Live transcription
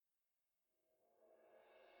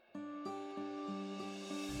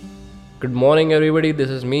Good morning, everybody.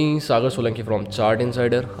 This is me, Sagar Solanki from Chart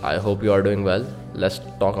Insider. I hope you are doing well. Let's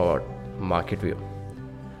talk about market view.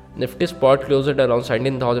 Nifty spot closed at around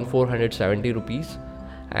 17,470 rupees,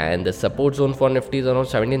 and the support zone for Nifty is around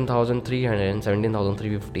 17,300 and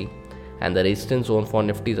 17,350, and the resistance zone for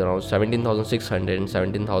Nifty is around 17,600 and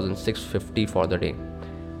 17,650 for the day.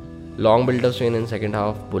 Long build-up swing in second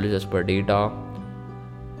half, bullish as per data.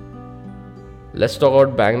 Let's talk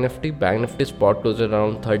about Bank Nifty. Bank Nifty spot closed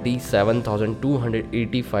around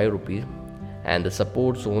 37,285 rupees, and the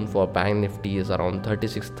support zone for Bank Nifty is around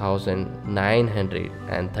 36,900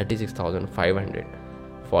 and 36,500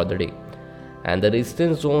 for the day. And the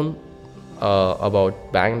resistance zone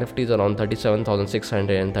about Bank Nifty is around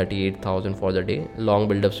 37,600 and 38,000 for the day. Long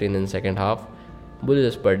build-up swing in second half, bullish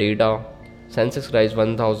as per data. Sensex rise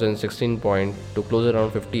 1,016 points to close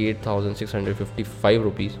around 58,655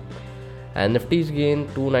 rupees. And Nifty's gain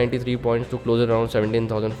 293 points to close around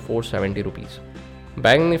 17,470 rupees.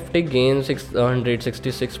 Bank Nifty gained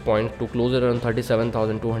 666 points to close around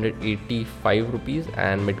 37,285 rupees,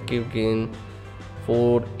 and Midcap gained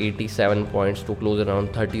 487 points to close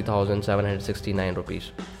around 30,769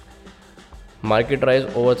 rupees. Market rise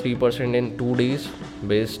over 3% in 2 days,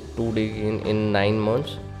 base 2-day gain in 9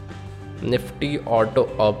 months. Nifty Auto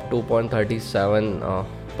up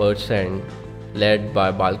 2.37%. Led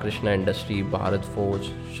by Balkrishna Industry, Bharat Forge,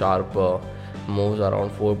 sharp moves around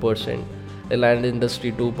 4%. Reliance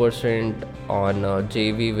Industry 2% on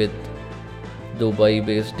JV with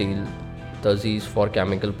Dubai-based deal. Taziz for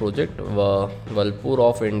chemical project. Walpur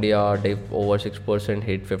of India dip over 6%,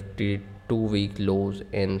 hit 52-week lows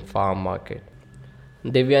in farm market.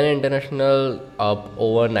 Devyani International up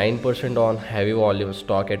over 9% on heavy volume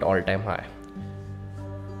stock at all-time high.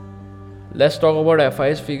 Let's talk about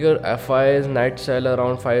FI's figure. FI's net sell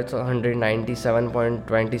around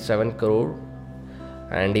 597.27 crore,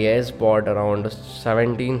 and EIS bought around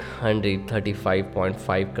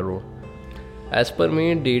 1735.5 crore. As per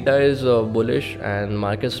me, data is bullish and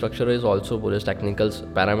market structure is also bullish. Technical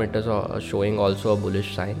parameters are showing also a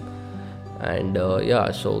bullish sign. And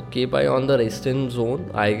so keep eye on the resistance zone.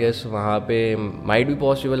 I guess वहाँ पे might be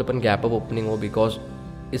possible upon gap up opening हो, because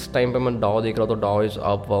इस time पे मैं डाउ देख रहा हूँ तो डाउ is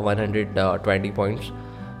up 120 points.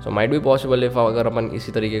 So might be possible if अगर अपन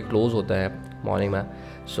इसी तरीके क्लोज होता है मॉर्निंग में,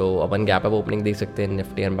 सो अपन गैप अप ओपनिंग देख सकते हैं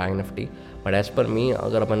Nifty and bank Nifty. But as per मी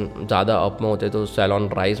अगर अपन ज़्यादा अप में होते तो सेल ऑन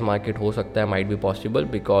राइज मार्केट हो सकता है, might be possible,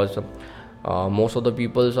 because most of the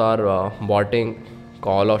peoples are बॉटिंग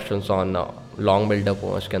call options on long buildup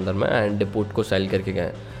हो इसके अंदर में, एंड पुट को सेल करके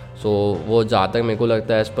गए. सो वो जहाँ तक मेरे को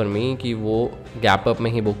लगता है एज़ पर मी कि वो गैप अप में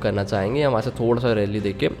ही बुक करना चाहेंगे, या वहाँ से थोड़ा सा रैली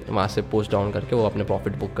देके वहाँ से पोस्ट डाउन करके वो अपने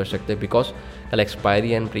प्रॉफिट बुक कर सकते हैं, बिकॉज कल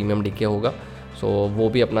एक्सपायरी एंड प्रीमियम डीके होगा. सो वो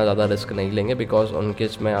भी अपना ज़्यादा रिस्क नहीं लेंगे, बिकॉज उनके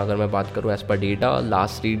इसमें अगर मैं बात करूँ as per data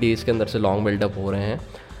last 3 days के अंदर से लॉन्ग बिल्डअप हो रहे हैं.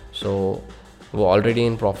 सो वो ऑलरेडी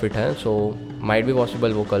इन प्रॉफिट हैं. सो माइट भी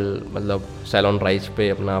पॉसिबल वो कल मतलब सेल ऑन राइज पे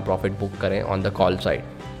अपना प्रॉफिट बुक करें on the call side.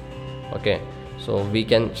 Okay, so we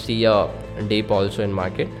can see a dip also in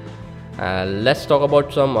market. Let's talk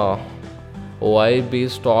about some OI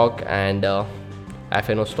based stock and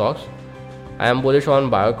FNO stocks. I am bullish on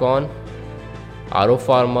Biocon, Aro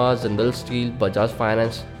Pharma, Jindal Steel, Bajaj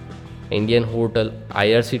Finance, Indian Hotel,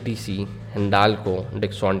 IRCTC, Hindalco,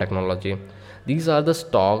 Dixon Technology. These are the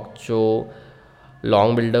stocks जो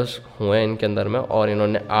long builders हुए हैं इनके अंदर में, और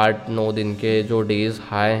इन्होंने 8-9 दिन के जो डेज़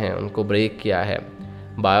हाई हैं उनको ब्रेक किया है.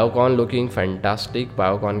 Biocon looking fantastic.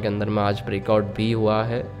 बायोकॉन के अंदर में आज ब्रेकआउट भी हुआ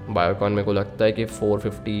है. बायोकॉन मेरे को लगता है कि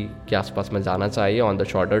 450 के आसपास में जाना चाहिए on the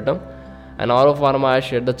shorter term. And Auro pharma I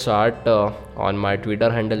share the chart on my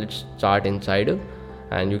Twitter handle, it's chart insider,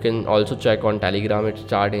 and you can also check on Telegram, it's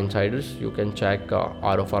chart Insiders. You can check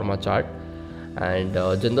Auro pharma chart. And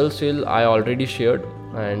Jindal steel I already shared,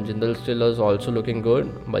 and Jindal steel is also looking good.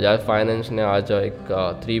 Bajaj finance ने आज एक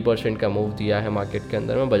 3% का move दिया है market के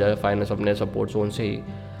अंदर में. Bajaj finance अपने सपोर्ट जोन से ही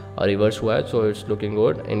रिवर्स हुआ है, so it's looking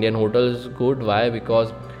good. Indian hotel is good. Y? Because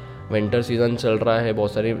winter season चल रहा है,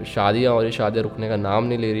 बहुत सारी शादियाँ, और ये शादियाँ रुकने का नाम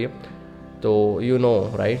नहीं ले रही है. तो you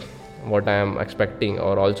know right what I am expecting.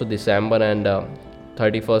 और ऑल्सो दिसंबर एंड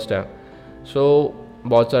 31st है, सो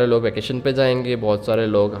बहुत सारे लोग वैकेशन पे जाएंगे, बहुत सारे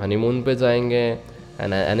लोग हनीमून पे जाएंगे,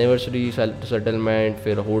 एंड एनिवर्सरी सेटलमेंट,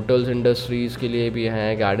 फिर होटल्स इंडस्ट्रीज़ के लिए भी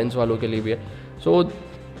हैं, गार्डन्स वालों के लिए भी है. सो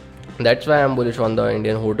that's why I am bullish on the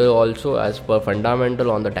Indian hotel also as per fundamental,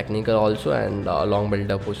 on the technical also, and long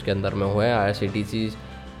buildup उसके अंदर में हुआ है. IRCTC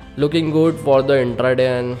looking good for the intraday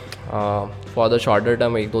and for the shorter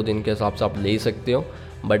term. 1-2 दिन के हिसाब से आप ले सकते हो.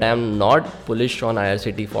 But I am not police on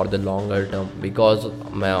IRCT for the longer term, because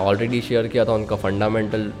मैं ऑलरेडी शेयर किया था उनका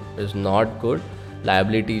fundamental is not good.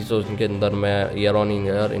 Liabilities उनके अंदर में ईयर ऑन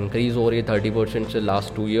ईयर इंक्रीज़ हो रही है 30% से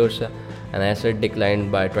लास्ट 2 years से, and asset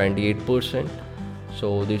declined bye 28%. So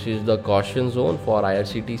this is the caution zone for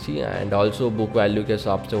IRCTC. And also book value के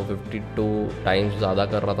हिसाब से वो 52 टाइम्स ज़्यादा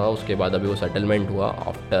कर रहा था, उसके बाद अभी वो सेटलमेंट हुआ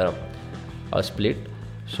आफ्टर अ स्प्लिट.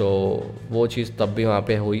 सो वो चीज़ तब भी वहाँ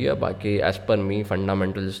पे हुई है. बाकी as per me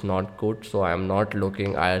fundamental is not good, so I am not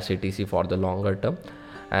looking IRCTC for the longer term.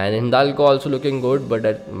 And Hindalco also looking good, but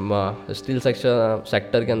still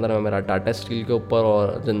sector के अंदर में मेरा टाटा स्टील के ऊपर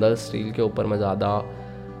और जिंदल स्टील के ऊपर मैं ज़्यादा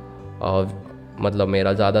मतलब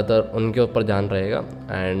मेरा ज़्यादातर उनके ऊपर ध्यान रहेगा.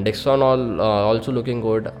 And Dixon also looking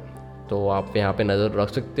good, तो आप यहाँ पे नज़र रख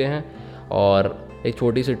सकते हैं. और एक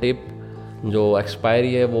छोटी सी टिप, जो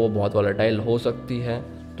एक्सपायरी है वो बहुत वॉलेटाइल हो सकती है,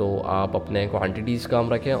 तो आप अपने क्वांटिटीज़ कम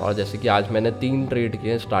रखें. और जैसे कि आज मैंने 3 ट्रेड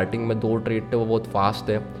किए, स्टार्टिंग में 2 ट्रेड थे वो बहुत फास्ट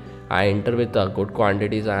थे. आई enter with good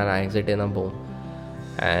quantities and I exit in a boom.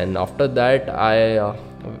 And after that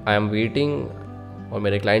I am waiting, और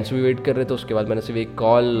मेरे क्लाइंट्स भी वेट कर रहे थे. उसके बाद मैंने सिर्फ एक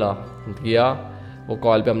कॉल किया, वो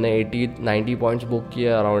कॉल पे हमने 80-90 पॉइंट्स बुक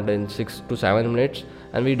किया around in 6 to 7 minutes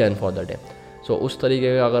and we done for the day. So उस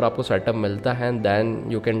तरीके का अगर आपको सेटअप मिलता है देन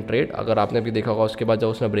यू कैन ट्रेड. अगर आपने भी देखा होगा उसके बाद जब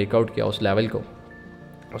उसने ब्रेकआउट किया उस लेवल को,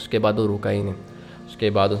 उसके बाद वो रुका ही नहीं. उसके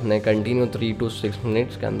बाद उसने कंटिन्यू 3 to 6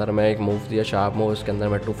 minutes के अंदर में एक मूव दिया, शार्प मूव. उसके अंदर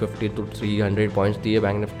में 250 to 300 पॉइंट्स दिए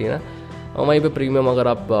बैंक निफ्टी ने. और वहीं पे प्रीमियम अगर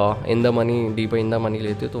आप in the money deep in the money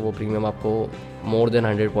लेते हो तो वो प्रीमियम आपको मोर देन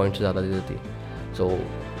 100 पॉइंट्स से ज़्यादा दे देती. So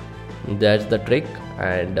that's the trick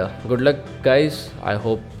and good luck guys. I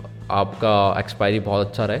hope आपका एक्सपायरी बहुत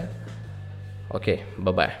अच्छा रहे. Okay,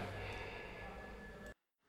 bye bye.